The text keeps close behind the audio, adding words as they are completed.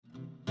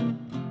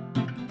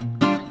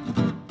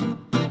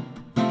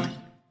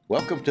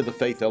Welcome to the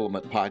Faith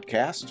Element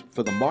Podcast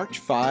for the March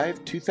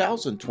 5,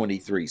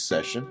 2023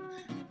 session,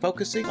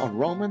 focusing on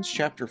Romans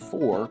chapter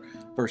 4,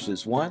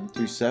 verses 1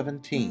 through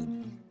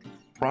 17.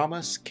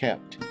 Promise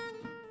kept.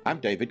 I'm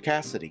David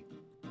Cassidy.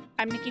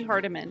 I'm Nikki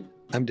Hardiman.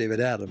 I'm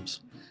David Adams.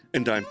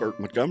 And I'm Bert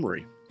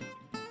Montgomery.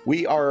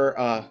 We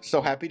are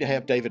so happy to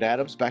have David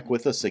Adams back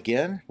with us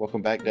again.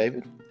 Welcome back,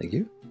 David. Thank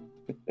you.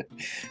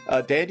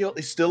 Daniel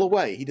is still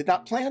away. He did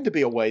not plan to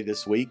be away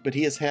this week, but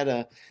he has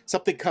had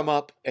something come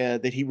up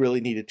that he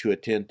really needed to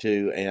attend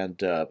to,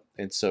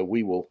 and so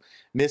we will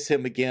miss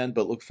him again,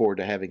 but look forward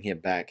to having him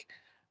back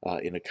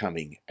in a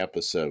coming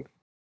episode.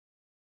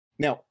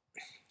 Now,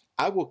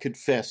 I will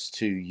confess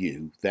to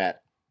you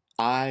that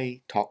I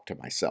talk to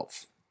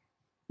myself.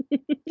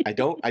 I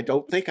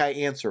don't think I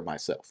answer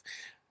myself.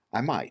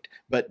 I might,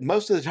 but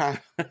most of the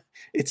time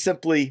it's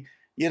simply,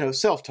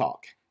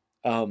 self-talk.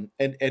 And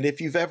if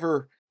you've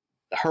ever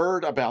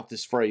heard about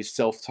this phrase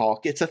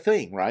self-talk, it's a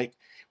thing, right?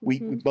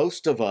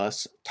 Most of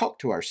us talk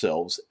to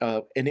ourselves,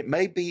 and it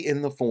may be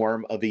in the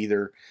form of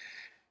either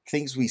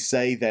things we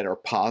say that are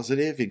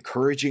positive,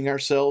 encouraging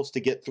ourselves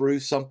to get through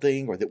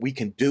something, or that we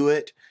can do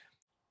it.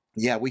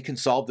 Yeah, we can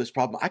solve this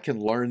problem. I can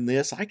learn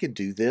this. I can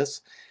do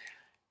this.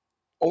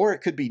 Or it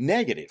could be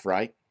negative,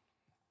 right?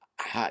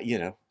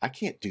 I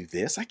can't do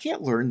this. I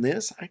can't learn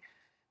this.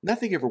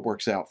 Nothing ever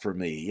works out for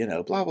me,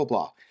 blah, blah,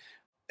 blah.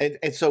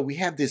 And so we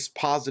have this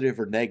positive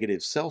or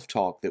negative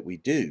self-talk that we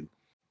do.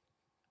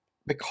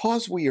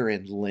 Because we are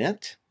in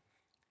Lent,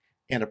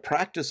 and a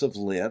practice of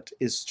Lent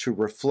is to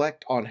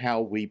reflect on how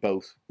we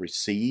both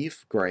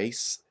receive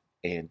grace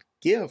and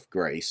give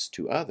grace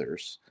to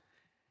others.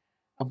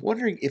 I'm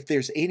wondering if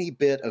there's any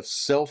bit of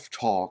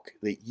self-talk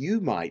that you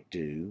might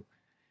do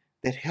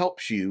that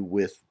helps you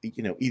with,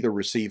 either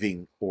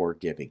receiving or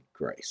giving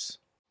grace.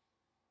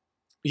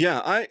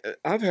 Yeah,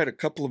 I've had a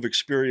couple of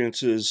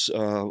experiences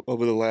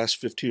over the last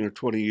 15 or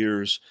 20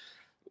 years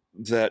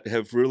that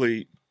have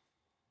really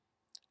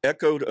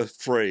echoed a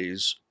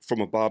phrase from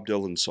a Bob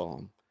Dylan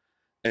song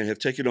and have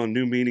taken on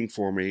new meaning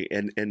for me.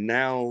 And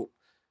now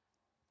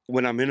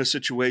when I'm in a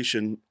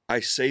situation, I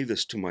say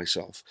this to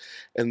myself.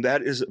 And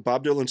that is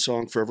Bob Dylan's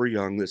song, Forever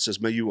Young, that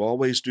says, "May you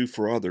always do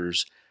for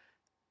others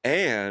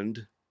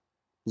and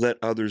let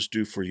others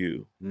do for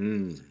you."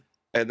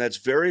 And that's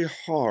very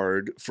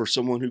hard for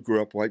someone who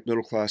grew up white,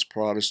 middle-class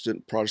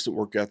Protestant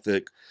work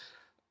ethic,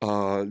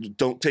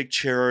 don't take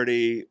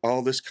charity,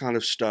 all this kind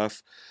of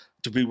stuff,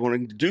 to be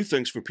wanting to do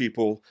things for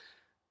people.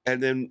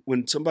 And then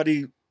when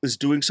somebody is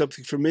doing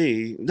something for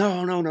me, no.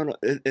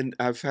 And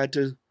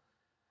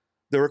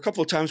there were a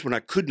couple of times when I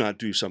could not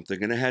do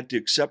something and I had to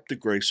accept the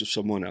grace of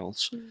someone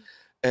else.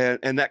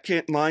 And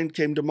that line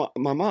came to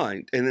my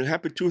mind. And it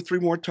happened 2 or 3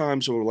 more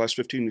times over the last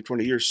 15 to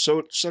 20 years,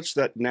 such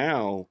that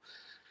now,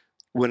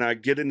 when I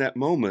get in that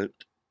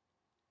moment,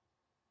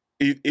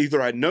 either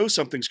I know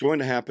something's going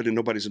to happen and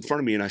nobody's in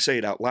front of me and I say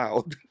it out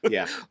loud,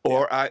 Yeah.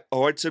 or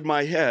it's in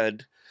my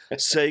head,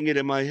 saying it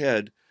in my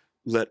head,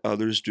 "Let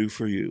others do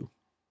for you."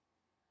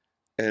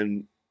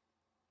 And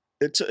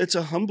it's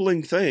a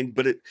humbling thing,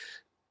 but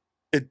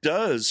it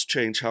does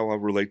change how I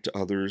relate to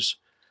others,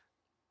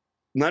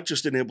 not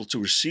just being able to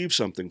receive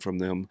something from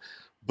them,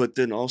 but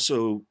then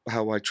also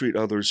how I treat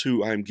others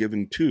who I'm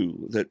giving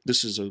to, that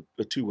this is a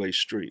two-way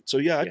street. So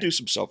I do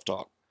some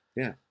self-talk.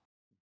 Yeah.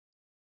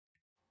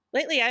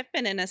 Lately, I've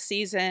been in a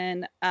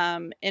season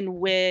in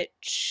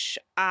which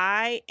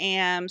I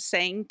am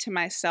saying to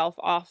myself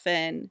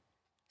often,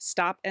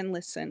 stop and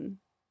listen.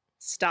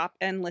 Stop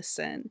and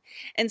listen.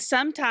 And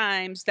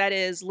sometimes that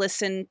is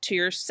listen to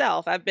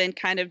yourself. I've been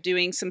kind of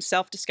doing some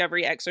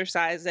self-discovery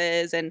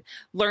exercises and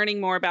learning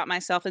more about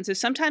myself. And so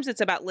sometimes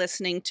it's about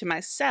listening to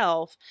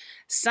myself.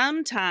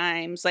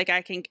 Sometimes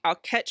I'll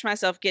catch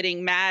myself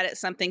getting mad at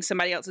something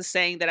somebody else is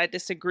saying that I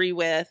disagree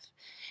with.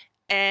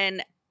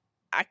 And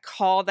I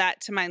call that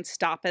to mind,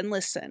 stop and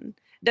listen.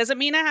 Doesn't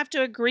mean I have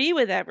to agree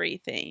with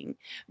everything,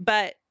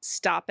 but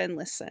stop and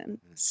listen.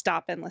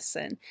 Stop and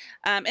listen.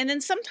 And then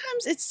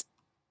sometimes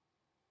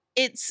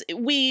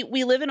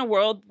we live in a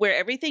world where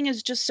everything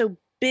is just so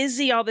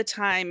busy all the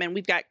time and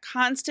we've got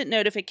constant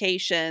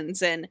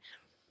notifications and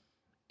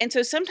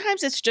so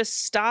sometimes it's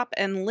just stop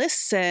and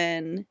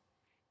listen,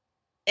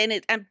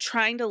 and I'm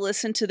trying to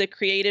listen to the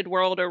created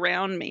world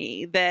around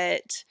me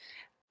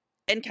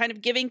and kind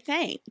of giving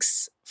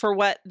thanks for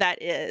what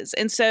that is.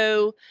 And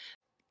so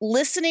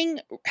listening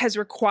has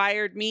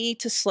required me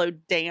to slow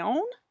down,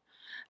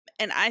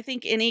 and I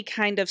think any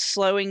kind of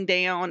slowing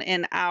down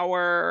in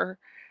our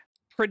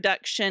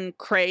production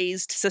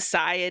crazed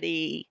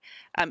society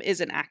is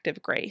an act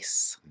of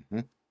grace.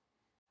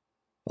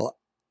 Well,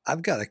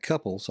 I've got a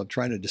couple, so I'm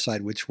trying to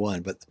decide which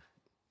one, but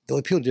they'll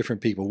appeal to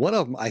different people. One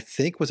of them, I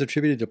think, was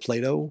attributed to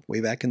Plato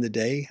way back in the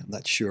day. I'm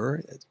not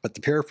sure, but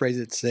to paraphrase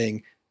it,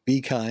 saying,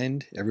 "Be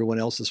kind. Everyone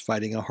else is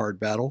fighting a hard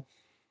battle."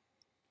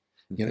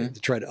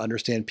 To try to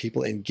understand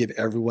people and give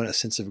everyone a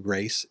sense of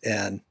grace.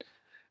 And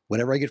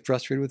whenever I get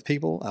frustrated with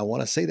people, I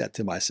want to say that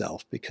to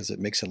myself because it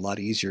makes it a lot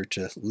easier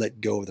to let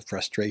go of the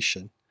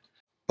frustration.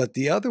 But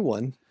the other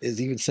one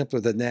is even simpler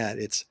than that.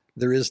 It's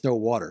there is no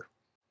water.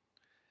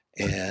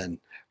 And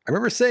I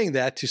remember saying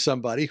that to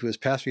somebody who was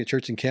pastoring a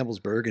church in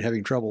Campbellsburg and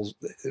having troubles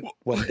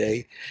one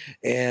day.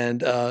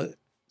 And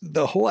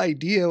the whole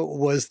idea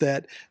was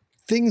that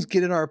things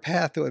get in our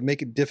path that would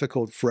make it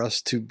difficult for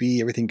us to be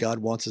everything God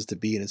wants us to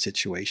be in a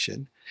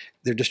situation.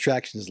 There are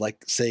distractions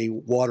like, say,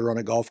 water on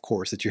a golf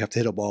course that you have to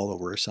hit a ball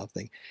over or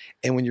something.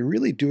 And when you're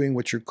really doing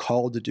what you're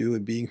called to do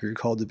and being who you're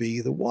called to be,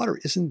 the water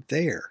isn't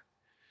there.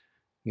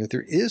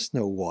 There is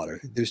no water.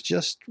 There's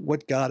just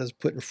what God has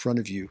put in front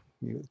of you,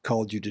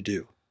 called you to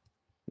do.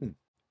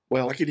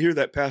 Well, I can hear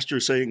that pastor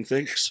saying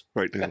thanks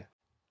right now.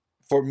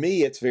 for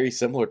me, it's very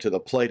similar to the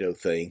Plato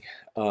thing.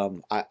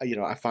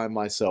 I find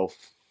myself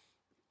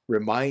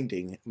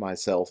reminding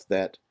myself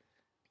that,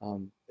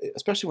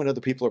 especially when other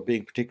people are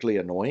being particularly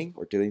annoying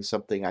or doing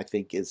something I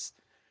think is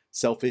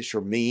selfish or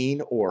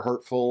mean or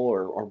hurtful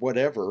or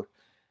whatever,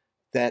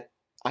 that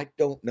I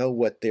don't know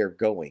what they're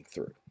going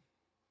through.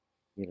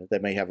 They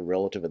may have a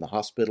relative in the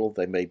hospital.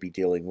 They may be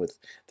dealing with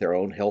their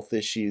own health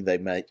issue. They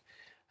may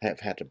have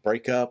had to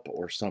break up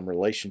or some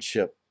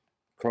relationship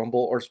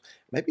crumble, or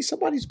maybe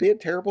somebody's being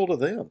terrible to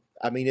them.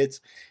 I mean, it's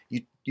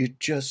you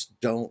just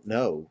don't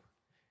know.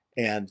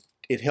 And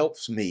it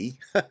helps me,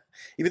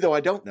 even though I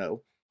don't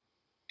know,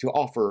 to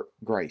offer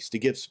grace, to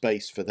give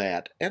space for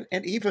that. And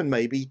even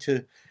maybe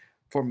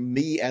for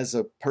me as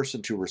a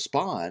person to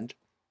respond,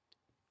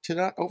 to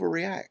not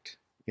overreact,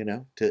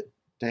 to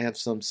have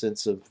some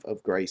sense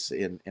of grace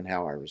in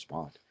how I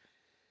respond.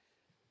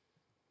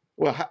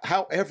 Well,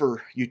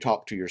 however you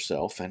talk to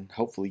yourself, and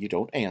hopefully you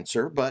don't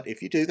answer, but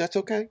if you do, that's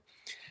okay.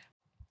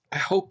 I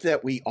hope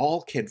that we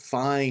all can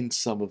find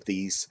some of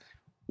these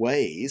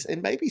ways,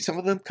 and maybe some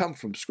of them come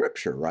from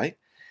Scripture, right?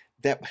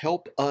 That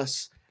help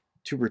us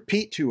to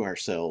repeat to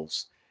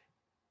ourselves,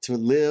 to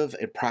live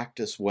and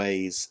practice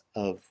ways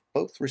of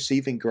both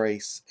receiving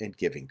grace and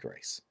giving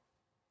grace.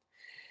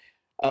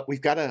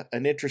 We've got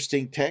an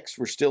interesting text.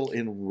 We're still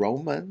in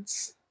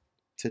Romans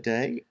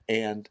today.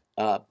 And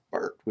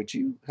Bert, would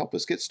you help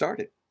us get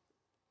started?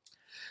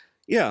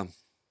 Yeah.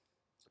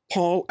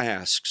 Paul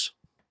asks,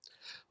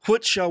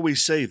 "What shall we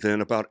say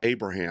then about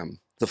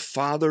Abraham, the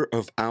father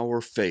of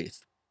our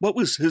faith?" What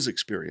was his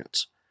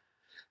experience?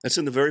 That's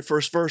in the very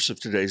first verse of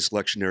today's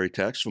lectionary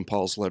text from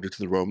Paul's letter to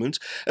the Romans.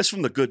 That's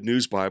from the Good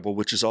News Bible,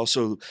 which is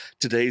also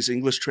today's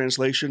English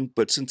translation.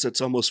 But since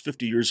it's almost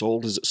 50 years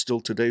old, is it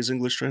still today's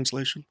English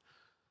translation?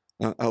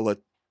 I'll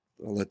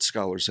let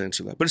scholars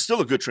answer that. But it's still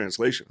a good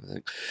translation, I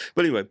think.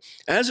 But anyway,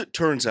 as it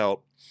turns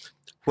out,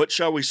 what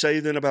shall we say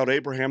then about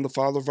Abraham, the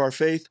father of our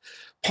faith?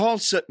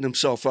 Paul's setting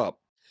himself up.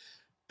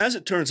 As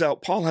it turns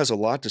out, Paul has a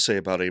lot to say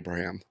about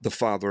Abraham, the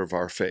father of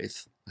our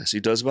faith, as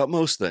he does about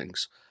most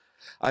things.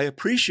 I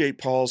appreciate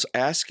Paul's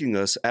asking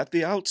us at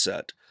the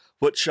outset,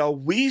 what shall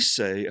we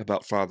say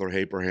about Father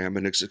Abraham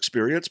and his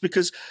experience?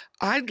 Because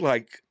I'd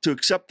like to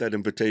accept that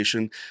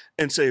invitation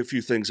and say a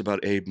few things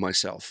about Abe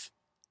myself.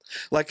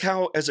 Like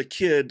how, as a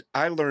kid,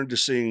 I learned to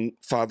sing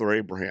Father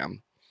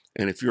Abraham.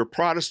 And if you're a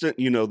Protestant,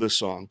 you know this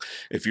song.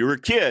 If you're a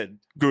kid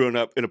growing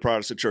up in a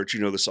Protestant church, you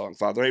know the song.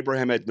 Father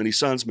Abraham had many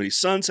sons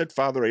had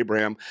Father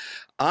Abraham.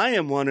 I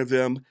am one of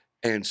them,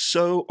 and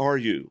so are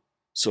you.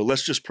 So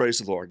let's just praise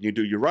the Lord. You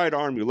do your right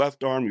arm, your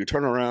left arm, you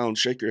turn around,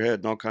 shake your head,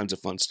 and all kinds of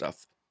fun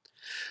stuff.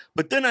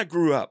 But then I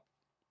grew up,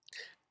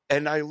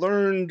 and I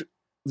learned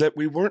that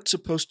we weren't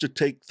supposed to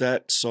take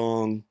that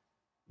song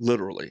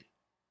literally.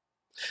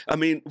 I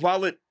mean,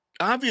 while it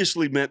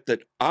obviously meant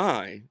that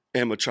I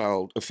am a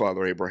child of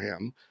Father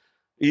Abraham,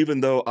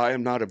 even though I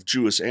am not of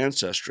Jewish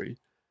ancestry,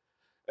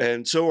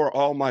 and so are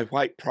all my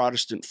white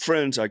Protestant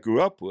friends I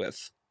grew up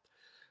with,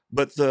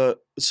 but the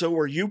 "so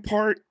are you"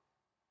 part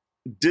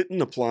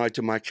didn't apply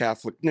to my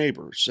Catholic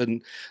neighbors.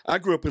 And I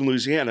grew up in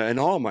Louisiana, and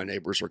all my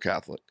neighbors were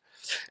Catholic.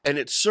 And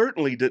it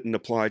certainly didn't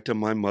apply to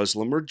my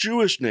Muslim or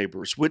Jewish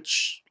neighbors,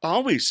 which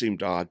always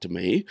seemed odd to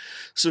me,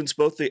 since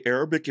both the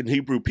Arabic and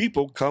Hebrew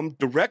people come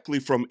directly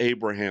from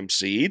Abraham's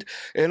seed,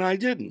 and I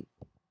didn't.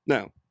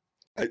 Now,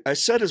 I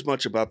said as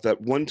much about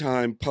that one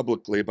time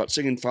publicly about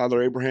singing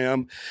Father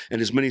Abraham and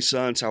his many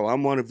sons, how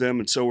I'm one of them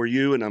and so are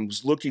you. And I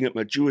was looking at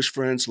my Jewish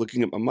friends,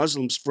 looking at my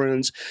Muslim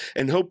friends,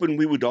 and hoping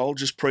we would all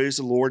just praise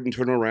the Lord and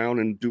turn around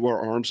and do our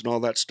arms and all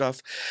that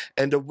stuff.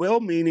 And a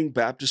well-meaning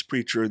Baptist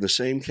preacher in the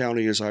same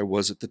county as I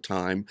was at the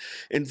time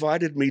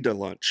invited me to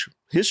lunch,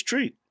 his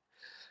treat,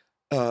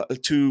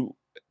 to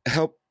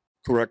help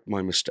correct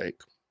my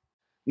mistake.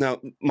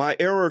 Now, my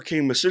error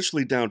came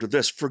essentially down to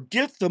this: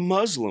 forget the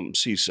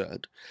Muslims, he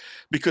said,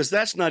 because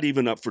that's not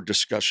even up for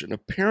discussion.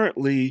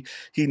 Apparently,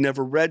 he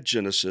never read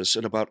Genesis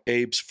and about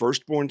Abe's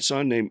firstborn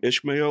son named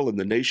Ishmael and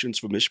the nations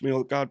from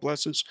Ishmael God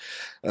blesses.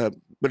 But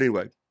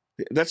anyway,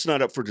 that's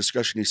not up for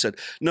discussion, he said.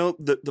 No,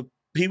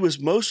 he was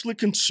mostly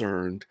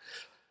concerned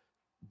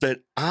that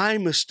I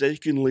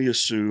mistakenly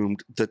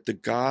assumed that the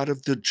God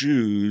of the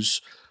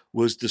Jews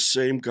was the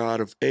same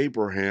God of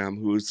Abraham,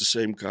 who is the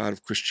same God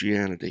of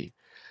Christianity.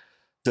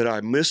 That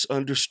I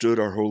misunderstood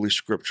our Holy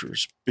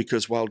Scriptures,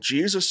 because while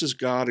Jesus is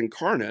God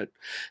incarnate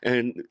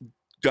and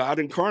God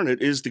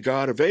incarnate is the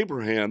God of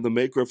Abraham, the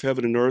maker of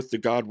heaven and earth, the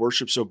God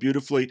worshipped so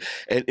beautifully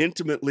and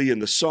intimately in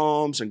the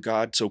Psalms, and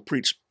God so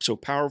preached so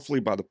powerfully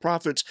by the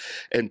prophets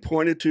and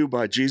pointed to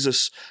by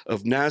Jesus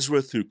of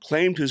Nazareth, who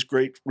claimed his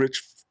great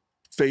rich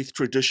faith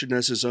tradition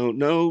as his own.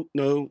 No,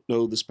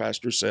 this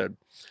pastor said.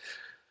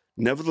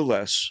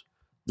 Nevertheless,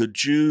 the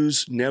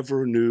Jews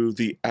never knew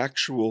the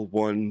actual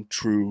one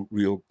true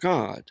real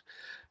God,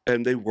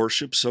 and they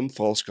worshiped some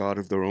false god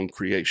of their own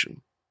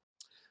creation.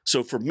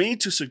 So for me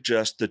to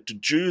suggest that the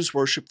Jews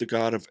worship the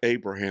God of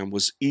Abraham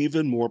was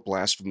even more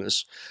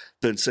blasphemous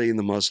than saying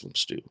the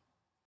Muslims do.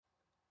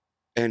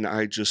 And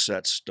I just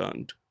sat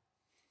stunned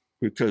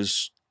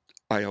because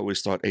I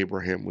always thought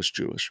Abraham was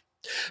Jewish.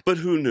 But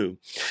who knew?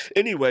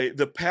 Anyway,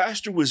 the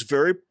pastor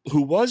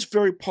who was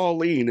very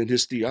Pauline in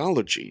his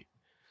theology,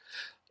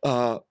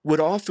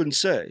 would often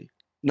say,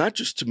 not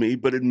just to me,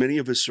 but in many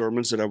of his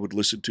sermons that I would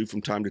listen to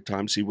from time to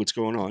time, see what's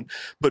going on,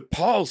 but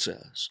Paul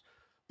says,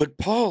 but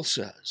Paul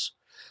says,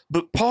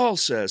 but Paul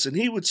says, and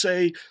he would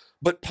say,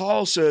 but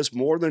Paul says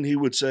more than he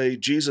would say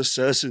Jesus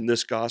says in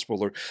this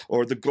gospel,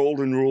 or the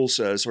golden rule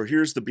says, or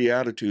here's the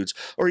Beatitudes,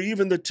 or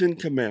even the 10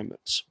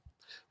 Commandments,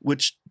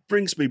 which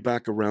brings me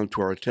back around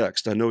to our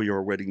text. I know you're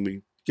already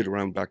me get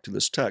around back to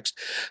this text.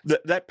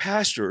 That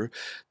pastor,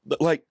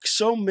 like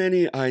so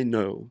many I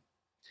know,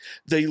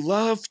 they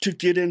love to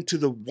get into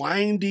the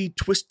windy,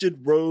 twisted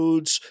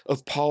roads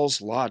of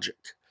Paul's logic.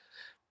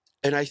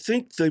 And I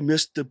think they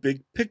missed the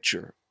big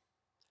picture.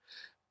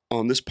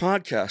 On this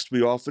podcast,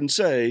 we often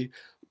say,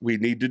 we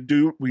need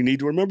to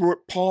remember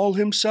what Paul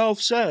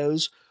himself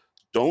says,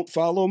 don't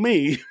follow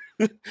me.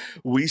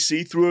 We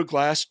see through a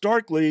glass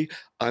darkly.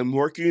 I'm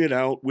working it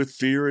out with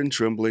fear and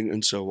trembling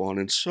and so on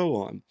and so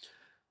on.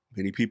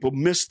 Many people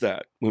miss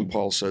that when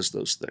Paul says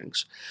those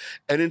things.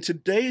 And in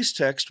today's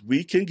text,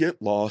 we can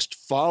get lost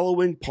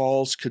following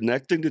Paul's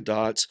connecting the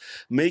dots,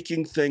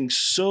 making things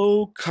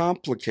so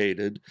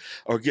complicated,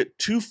 or get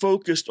too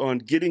focused on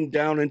getting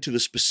down into the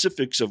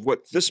specifics of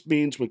what this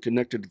means when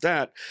connected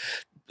to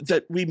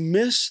that we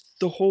miss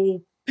the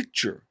whole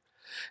picture.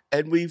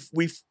 And we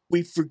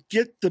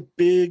forget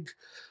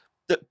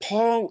that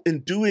Paul, in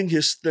doing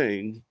his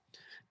thing,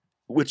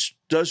 which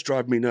does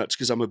drive me nuts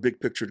because I'm a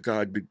big picture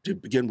guy to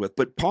begin with.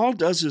 But Paul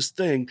does his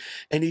thing,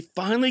 and he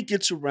finally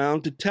gets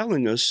around to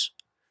telling us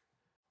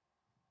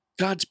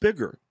God's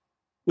bigger,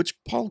 which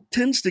Paul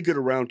tends to get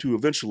around to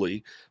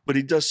eventually, but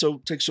he takes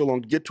so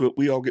long to get to it,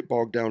 we all get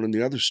bogged down in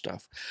the other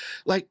stuff.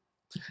 Like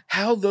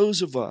how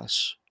those of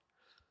us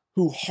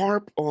who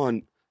harp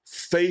on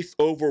faith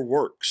over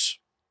works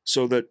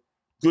so that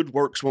good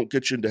works won't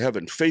get you into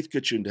heaven, faith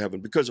gets you into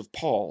heaven because of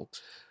Paul.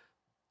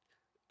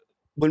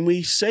 When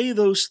we say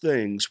those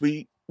things,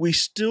 we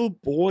still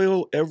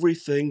boil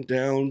everything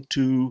down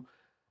to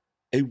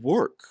a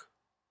work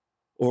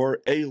or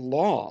a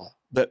law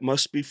that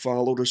must be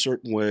followed a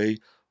certain way,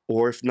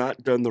 or if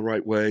not done the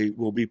right way,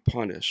 will be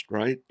punished,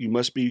 right? You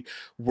must be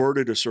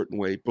worded a certain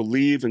way,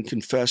 believe and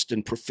confessed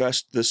and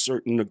professed this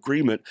certain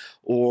agreement,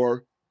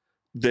 or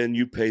then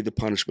you pay the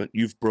punishment.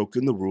 You've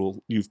broken the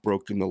rule, you've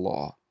broken the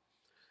law.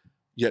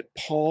 Yet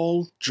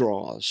Paul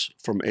draws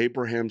from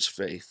Abraham's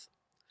faith,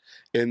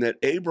 and that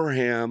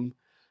Abraham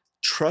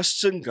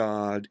trusts in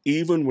God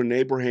even when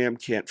Abraham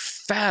can't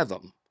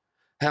fathom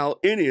how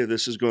any of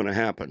this is going to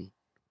happen.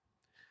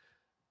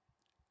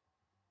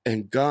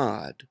 And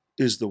God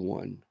is the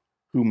one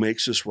who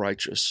makes us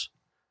righteous,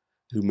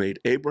 who made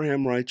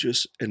Abraham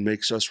righteous and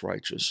makes us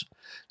righteous,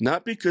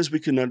 not because we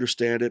can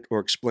understand it or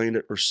explain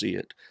it or see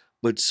it,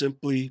 but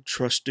simply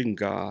trusting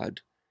God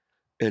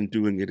and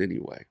doing it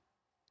anyway,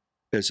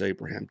 as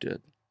Abraham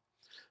did.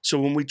 So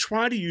when we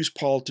try to use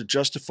Paul to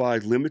justify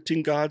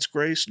limiting God's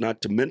grace, not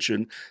to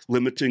mention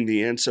limiting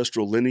the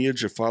ancestral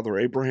lineage of Father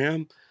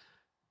Abraham,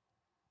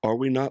 are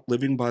we not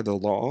living by the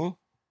law?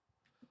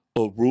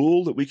 A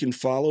rule that we can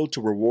follow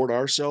to reward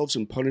ourselves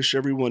and punish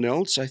everyone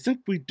else? I think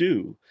we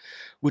do,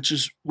 which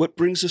is what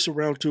brings us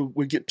around to,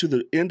 we get to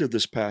the end of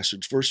this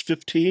passage, verse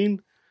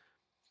 15,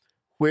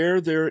 where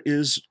there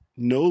is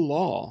no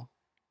law,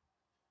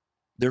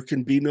 there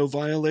can be no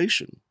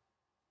violation,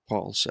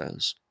 Paul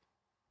says.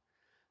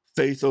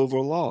 Faith over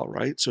law,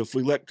 right? So if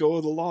we let go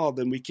of the law,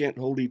 then we can't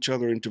hold each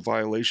other into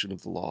violation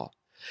of the law.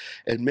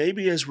 And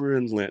maybe as we're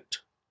in Lent,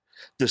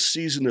 the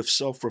season of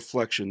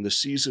self-reflection, the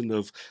season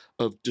of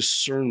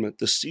discernment,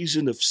 the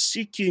season of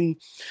seeking,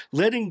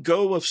 letting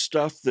go of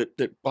stuff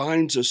that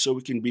binds us so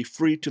we can be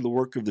free to the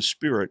work of the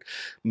Spirit,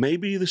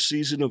 maybe the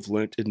season of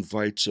Lent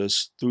invites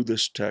us through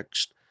this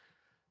text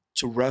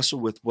to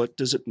wrestle with what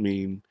does it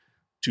mean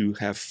to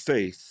have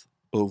faith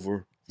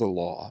over the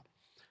law.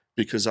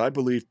 Because I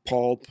believe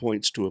Paul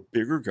points to a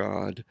bigger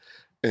God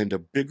and a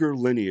bigger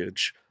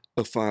lineage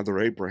of Father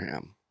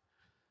Abraham.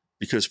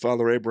 Because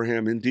Father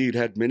Abraham indeed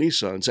had many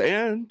sons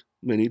and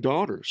many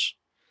daughters.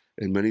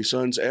 And many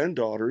sons and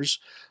daughters,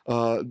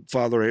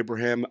 Father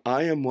Abraham,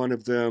 I am one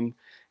of them,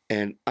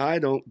 and I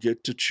don't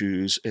get to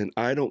choose, and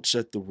I don't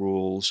set the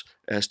rules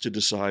as to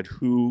decide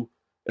who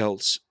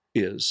else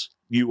is.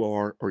 You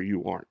are or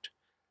you aren't.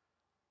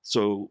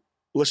 So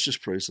let's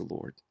just praise the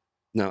Lord.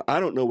 Now, I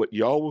don't know what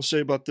y'all will say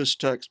about this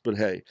text, but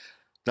hey,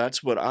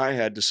 that's what I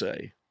had to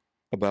say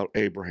about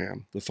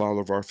Abraham, the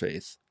father of our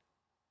faith,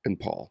 and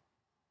Paul.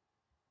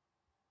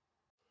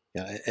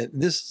 Yeah, and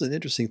this is an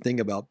interesting thing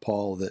about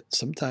Paul that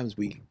sometimes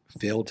we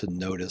fail to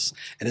notice,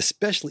 and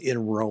especially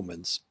in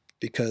Romans,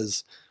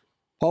 because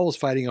Paul was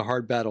fighting a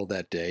hard battle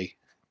that day.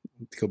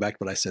 To go back to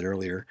what I said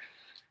earlier,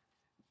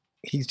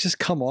 he's just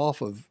come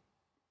off of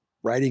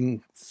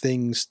writing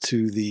things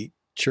to the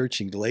church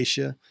in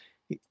Galatia.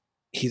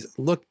 He's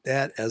looked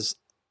at as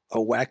a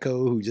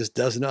wacko who just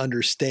doesn't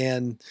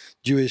understand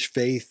Jewish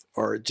faith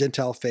or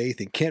Gentile faith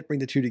and can't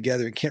bring the two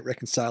together and can't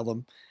reconcile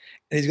them.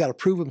 And he's got to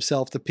prove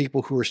himself to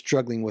people who are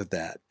struggling with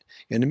that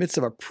in the midst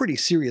of a pretty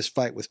serious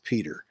fight with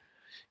Peter,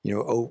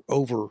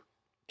 over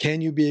can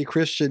you be a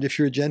Christian if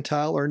you're a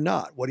Gentile or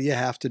not? What do you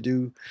have to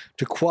do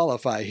to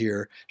qualify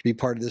here to be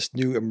part of this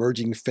new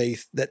emerging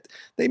faith that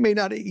they may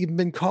not have even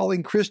been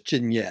calling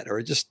Christian yet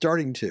or just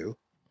starting to?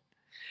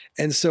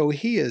 And so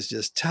he is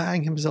just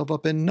tying himself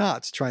up in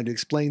knots, trying to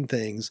explain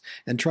things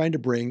and trying to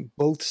bring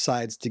both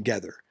sides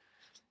together.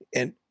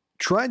 And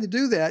trying to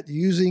do that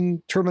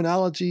using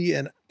terminology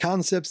and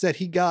concepts that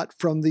he got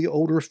from the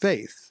older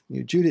faith,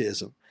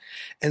 Judaism.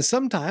 And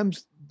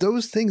sometimes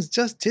those things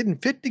just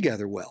didn't fit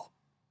together well.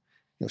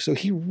 So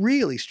he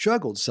really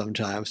struggled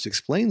sometimes to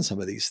explain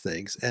some of these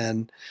things.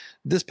 And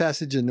this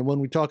passage and the one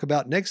we talk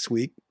about next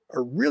week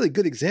are really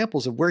good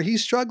examples of where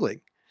he's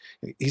struggling.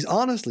 He's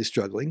honestly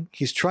struggling.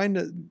 He's trying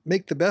to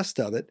make the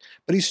best of it,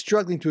 but he's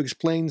struggling to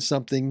explain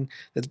something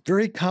that's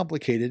very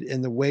complicated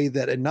in the way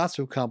that a not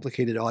so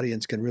complicated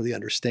audience can really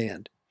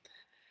understand.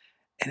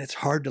 And it's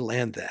hard to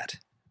land that.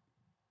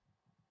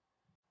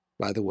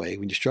 By the way,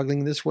 when you're struggling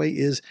in this way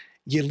is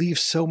you leave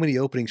so many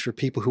openings for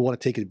people who want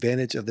to take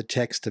advantage of the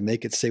text to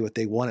make it say what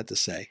they want it to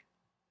say.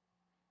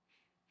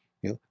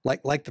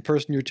 Like the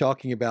person you're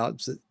talking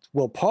about,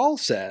 well, Paul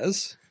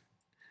says,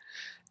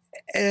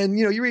 and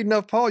you read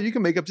enough Paul, you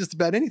can make up just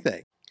about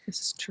anything. This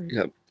is true.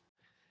 Yep.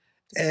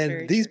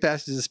 And these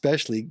passages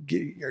especially,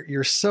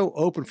 you're so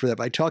open for that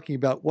by talking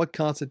about what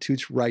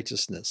constitutes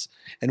righteousness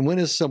and when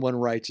is someone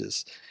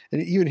righteous.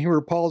 And even here where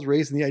Paul's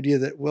raising the idea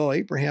that, well,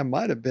 Abraham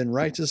might have been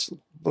righteous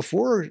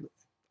before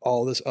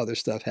all this other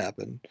stuff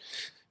happened,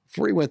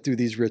 before he went through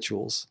these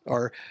rituals,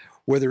 or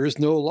where there is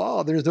no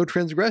law, there is no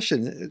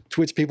transgression,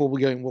 to which people will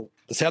be going, well,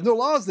 let's have no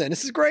laws then.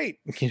 This is great.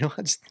 I can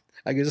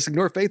just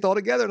ignore faith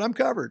altogether and I'm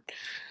covered.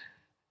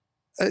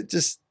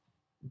 Just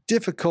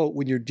difficult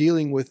when you're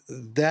dealing with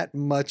that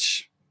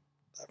much,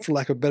 for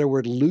lack of a better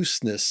word,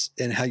 looseness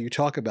in how you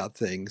talk about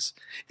things.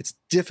 It's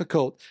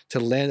difficult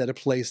to land at a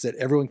place that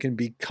everyone can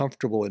be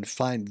comfortable and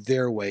find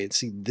their way and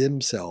see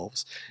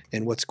themselves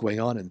in what's going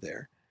on in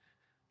there.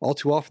 All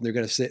too often they're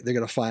going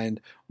to find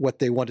what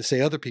they want to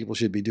say other people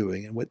should be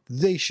doing and what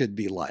they should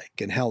be like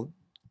and how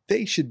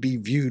they should be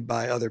viewed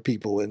by other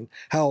people and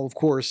how, of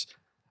course,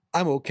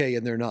 I'm okay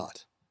and they're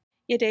not.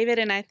 Yeah, David,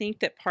 and I think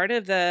that part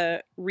of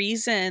the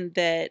reason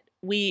that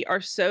we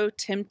are so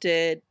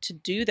tempted to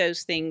do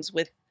those things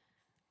with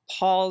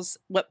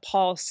what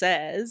Paul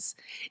says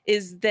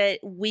is that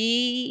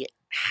we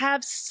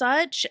have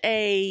such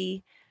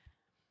a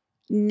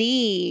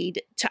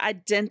need to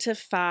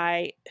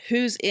identify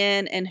who's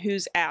in and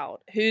who's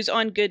out, who's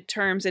on good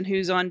terms and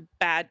who's on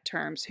bad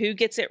terms, who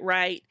gets it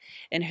right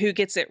and who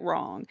gets it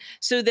wrong,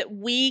 so that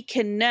we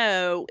can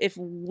know if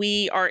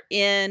we are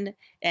in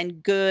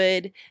and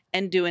good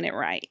and doing it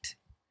right.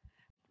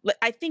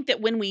 I think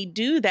that when we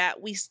do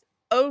that, we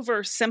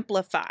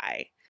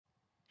oversimplify.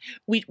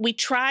 We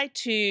try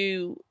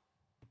to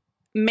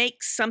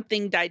make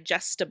something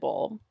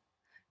digestible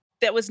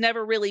that was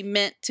never really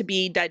meant to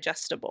be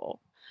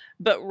digestible,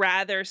 but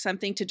rather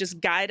something to just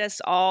guide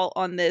us all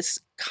on this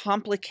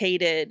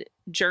complicated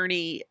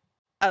journey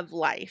of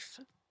life.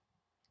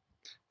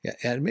 Yeah,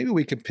 and maybe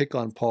we can pick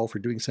on Paul for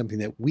doing something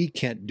that we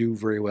can't do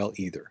very well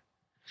either.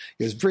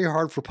 It was very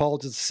hard for Paul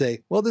to say,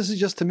 well, this is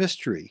just a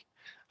mystery.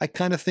 I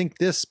kind of think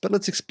this, but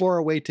let's explore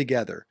our way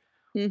together.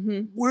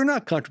 Mm-hmm. We're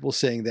not comfortable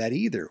saying that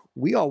either.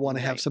 We all want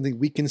to have something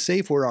we can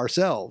say for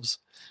ourselves.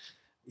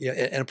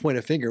 And a point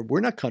of finger, we're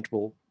not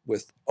comfortable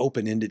with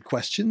open-ended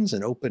questions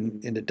and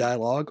open-ended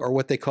dialogue, or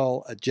what they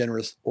call a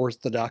generous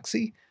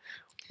orthodoxy.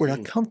 We're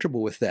not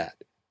comfortable with that.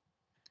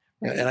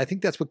 Right. And I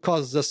think that's what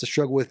causes us to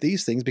struggle with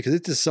these things, because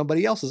it's just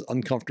somebody else's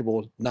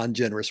uncomfortable,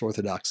 non-generous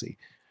orthodoxy.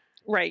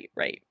 Right.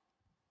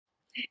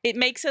 It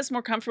makes us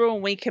more comfortable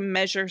when we can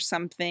measure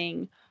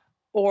something,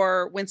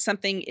 or when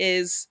something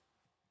is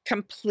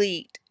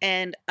complete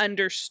and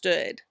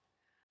understood.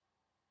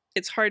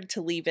 It's hard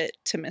to leave it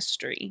to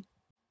mystery.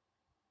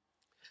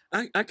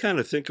 I kind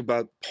of think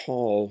about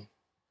Paul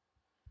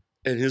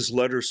and his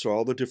letters to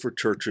all the different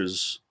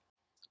churches.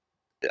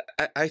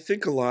 I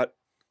think a lot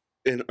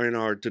in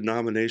our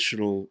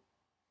denominational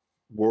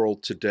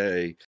world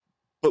today,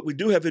 but we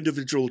do have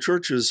individual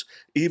churches,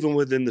 even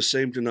within the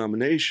same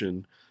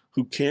denomination,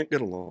 who can't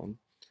get along.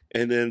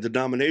 And then the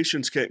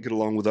denominations can't get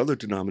along with other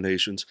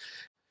denominations.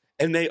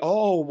 And they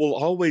all will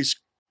always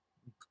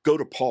go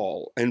to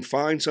Paul and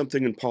find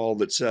something in Paul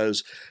that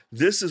says,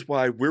 this is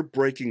why we're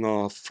breaking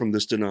off from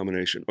this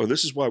denomination, or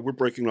this is why we're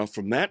breaking off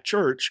from that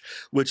church,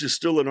 which is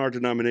still in our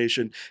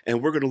denomination,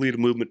 and we're going to lead a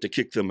movement to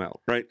kick them out,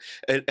 right?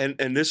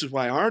 And this is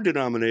why our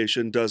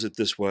denomination does it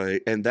this way,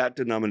 and that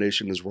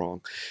denomination is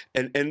wrong.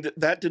 And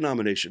that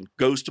denomination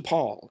goes to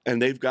Paul,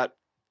 and they've got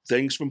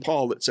things from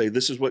Paul that say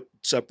this is what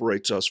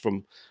separates us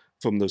from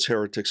those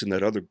heretics in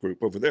that other group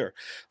over there,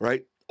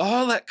 right?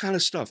 All that kind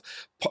of stuff.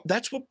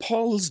 That's what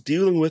Paul is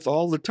dealing with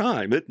all the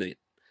time, isn't he?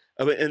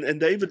 I mean, and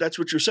David, that's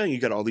what you're saying. You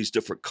got all these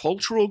different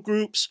cultural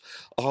groups,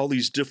 all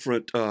these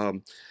different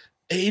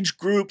age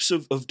groups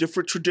of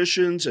different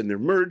traditions, and they're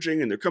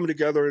merging and they're coming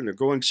together and they're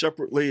going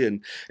separately.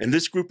 And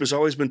this group has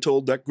always been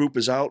told that group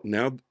is out, and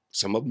now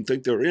some of them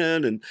think they're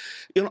in, and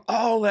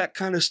all that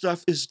kind of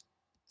stuff is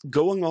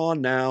going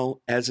on now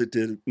as it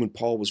did when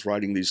Paul was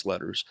writing these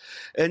letters.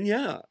 And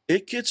yeah,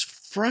 it gets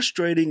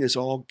frustrating as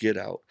all get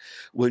out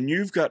when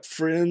you've got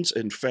friends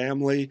and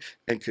family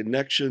and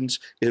connections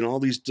in all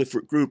these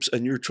different groups,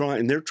 and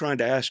they're trying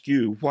to ask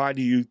you, why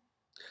do you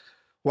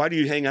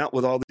hang out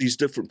with all these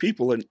different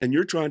people? And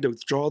you're trying to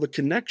draw the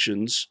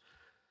connections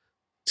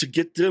to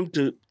get them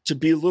to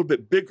be a little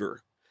bit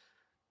bigger.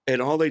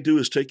 And all they do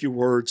is take your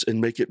words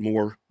and make it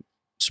more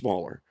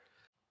smaller.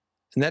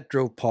 And that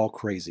drove Paul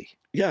crazy.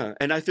 Yeah,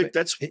 and I think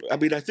I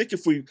think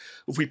if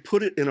we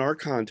put it in our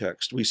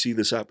context, we see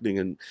this happening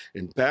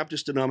in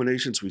Baptist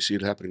denominations, we see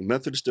it happening in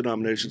Methodist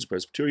denominations,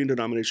 Presbyterian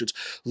denominations,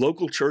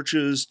 local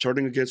churches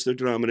turning against their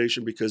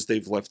denomination because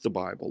they've left the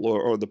Bible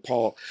or the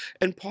Paul.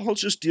 And Paul's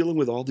just dealing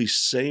with all these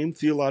same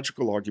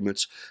theological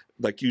arguments,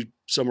 like you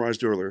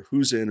summarized earlier,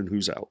 who's in and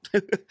who's out,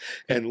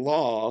 and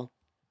law,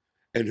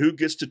 and who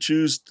gets to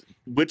choose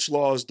which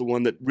law is the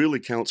one that really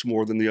counts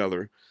more than the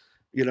other.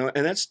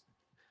 And that's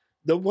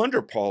no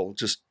wonder Paul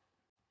just,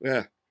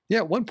 yeah. Yeah,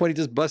 at one point he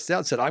just busts out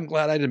and said, I'm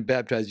glad I didn't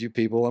baptize you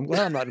people. I'm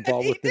glad I'm not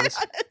involved with this.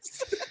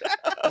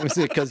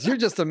 Because you're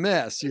just a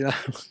mess,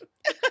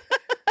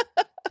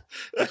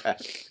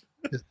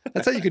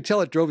 That's how you could tell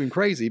it drove him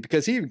crazy,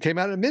 because he even came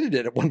out and admitted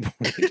it at one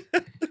point.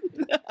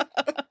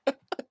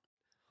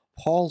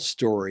 Paul's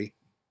story,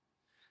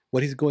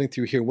 what he's going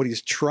through here, what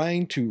he's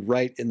trying to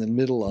write in the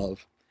middle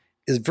of,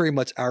 is very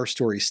much our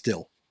story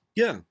still.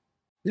 Yeah,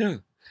 yeah.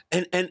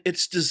 And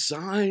it's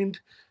designed...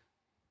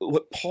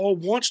 What Paul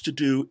wants to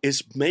do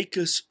is make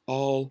us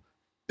all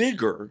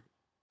bigger,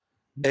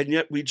 and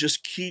yet we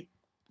just keep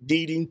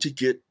needing to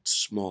get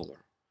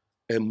smaller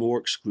and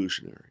more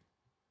exclusionary.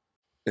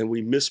 And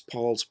we miss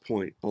Paul's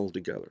point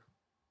altogether.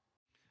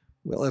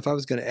 Well, if I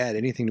was going to add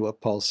anything to what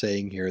Paul's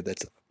saying here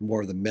that's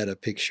more of the meta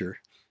picture,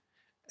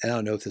 and I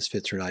don't know if this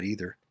fits or not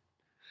either,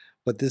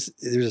 but there's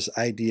this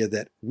idea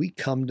that we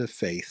come to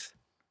faith,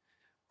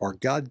 or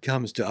God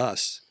comes to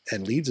us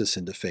and leads us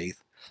into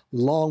faith,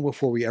 long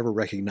before we ever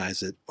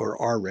recognize it or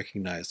are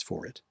recognized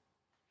for it.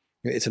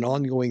 It's an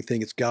ongoing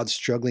thing. It's God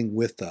struggling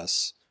with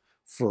us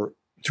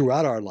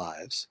throughout our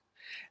lives.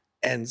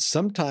 And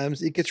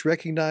sometimes it gets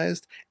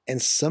recognized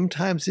and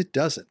sometimes it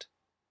doesn't,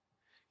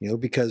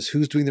 because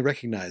who's doing the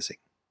recognizing?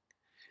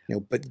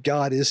 But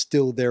God is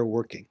still there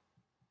working.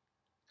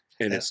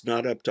 And it's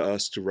not up to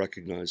us to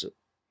recognize it.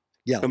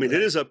 Yeah. I mean,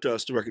 it is up to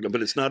us to recognize,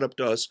 but it's not up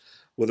to us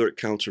whether it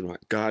counts or not.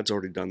 God's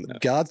already done that.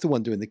 God's the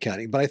one doing the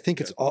counting. But I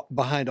think it's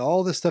behind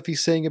all the stuff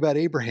he's saying about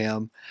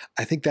Abraham,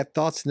 I think that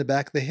thought's in the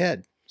back of the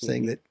head,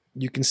 saying that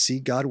you can see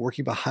God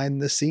working behind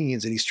the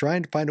scenes, and he's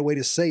trying to find a way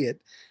to say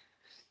it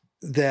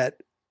that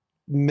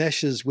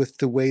meshes with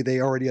the way they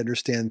already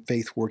understand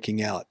faith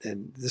working out.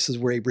 And this is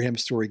where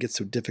Abraham's story gets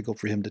so difficult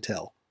for him to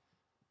tell.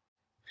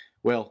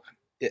 Well,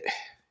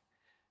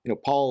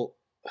 Paul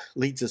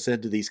leads us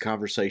into these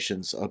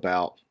conversations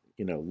about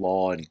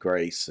law and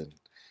grace, and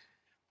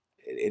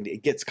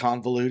it gets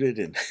convoluted,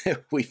 and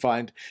we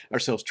find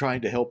ourselves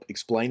trying to help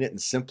explain it and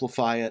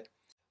simplify it.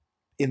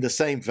 In the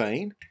same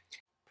vein,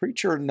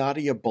 preacher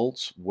Nadia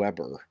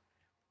Bolz-Weber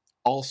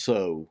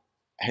also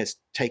has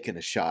taken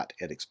a shot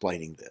at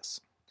explaining this.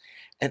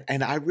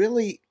 And I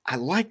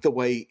like the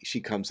way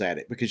she comes at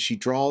it, because she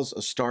draws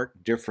a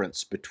stark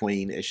difference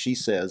between, as she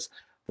says,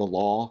 the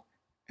law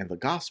and the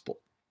gospel,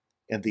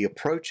 and the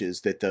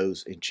approaches that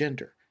those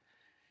engender.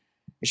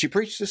 And she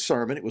preached a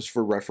sermon. It was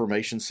for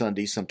Reformation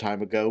Sunday some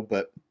time ago,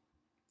 but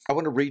I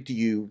want to read to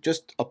you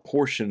just a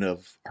portion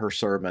of her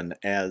sermon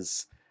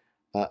as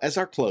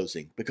our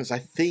closing, because I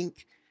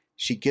think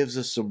she gives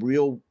us some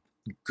real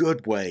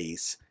good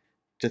ways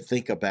to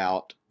think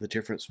about the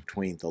difference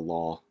between the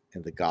law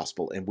and the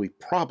gospel, and we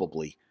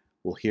probably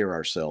will hear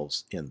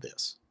ourselves in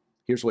this.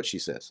 Here's what she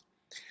says.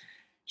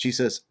 She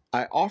says,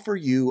 I offer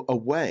you a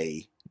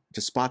way to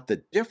spot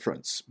the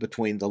difference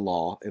between the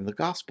law and the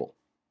gospel.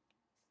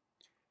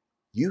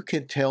 You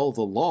can tell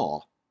the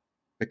law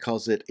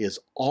because it is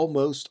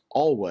almost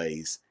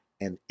always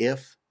an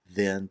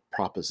if-then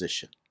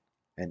proposition.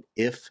 An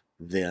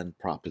if-then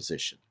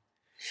proposition.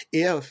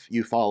 If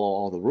you follow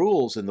all the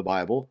rules in the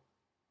Bible,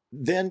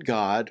 then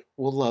God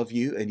will love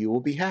you and you will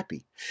be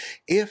happy.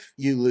 If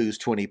you lose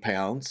 20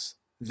 pounds,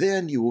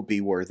 then you will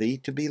be worthy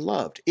to be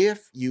loved.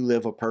 If you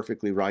live a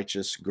perfectly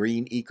righteous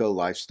green eco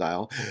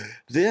lifestyle,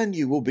 then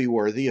you will be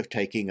worthy of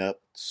taking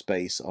up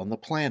space on the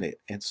planet,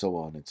 and so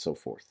on and so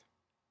forth.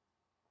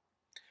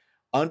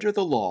 Under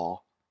the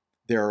law,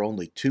 there are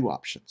only two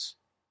options: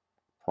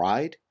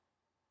 pride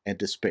and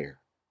despair.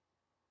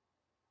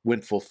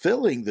 When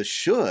fulfilling the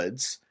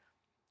shoulds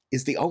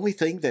is the only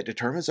thing that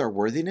determines our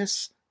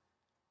worthiness,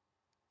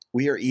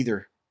 we are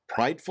either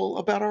prideful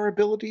about our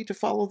ability to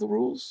follow the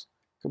rules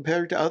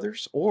compared to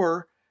others,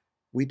 or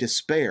we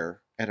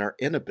despair at our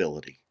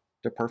inability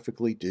to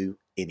perfectly do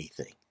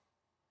anything.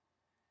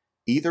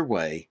 Either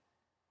way,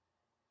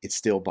 it's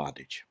still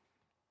bondage.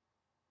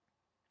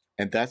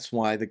 And that's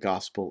why the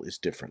gospel is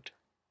different.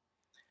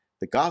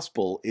 The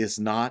gospel is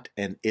not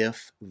an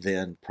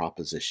if-then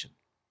proposition.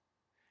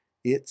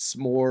 It's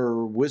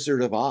more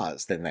Wizard of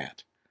Oz than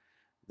that.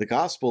 The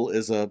gospel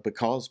is a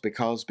because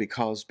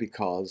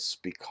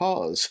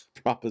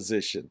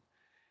proposition.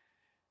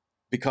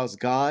 Because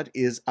God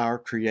is our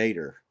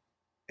creator,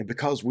 and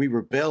because we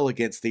rebel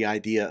against the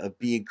idea of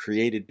being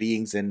created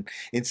beings and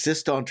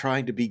insist on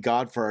trying to be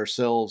God for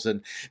ourselves,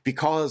 and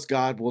because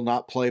God will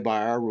not play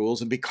by our rules,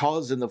 and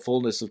because in the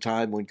fullness of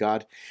time, when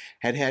God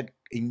had had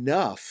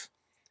enough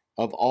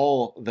of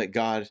all that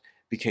God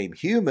became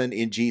human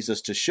in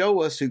Jesus to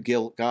show us who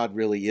God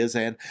really is,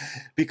 and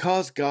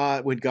because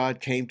when God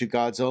came to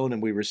God's own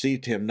and we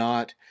received him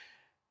not,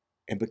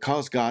 and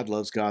because God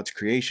loves God's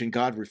creation,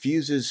 God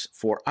refuses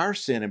for our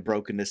sin and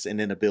brokenness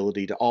and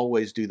inability to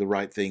always do the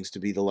right things to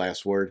be the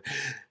last word,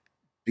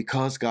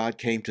 because God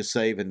came to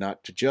save and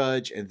not to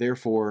judge, and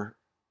therefore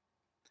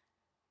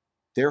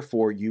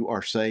you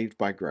are saved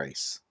by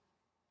grace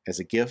as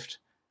a gift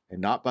and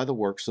not by the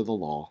works of the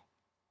law.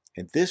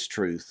 And this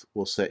truth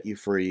will set you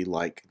free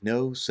like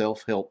no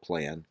self-help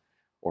plan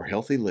or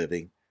healthy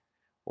living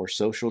or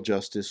social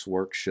justice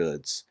work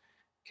shoulds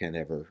can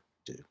ever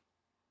do.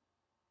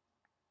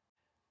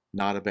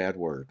 Not a bad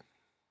word,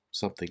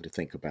 something to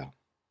think about.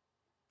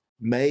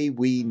 May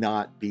we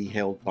not be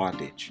held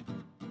bondage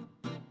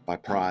by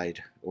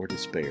pride or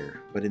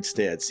despair, but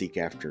instead seek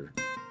after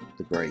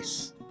the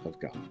grace of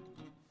God.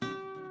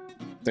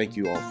 Thank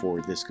you all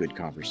for this good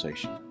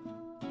conversation.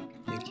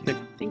 Thank you.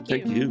 Thank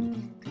Thank you.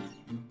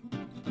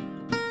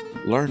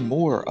 Learn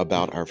more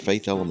about our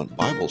Faith Element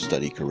Bible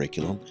Study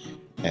curriculum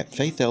at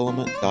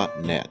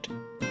faithelement.net.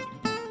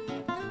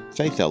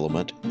 Faith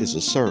Element is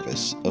a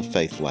service of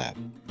Faith Lab.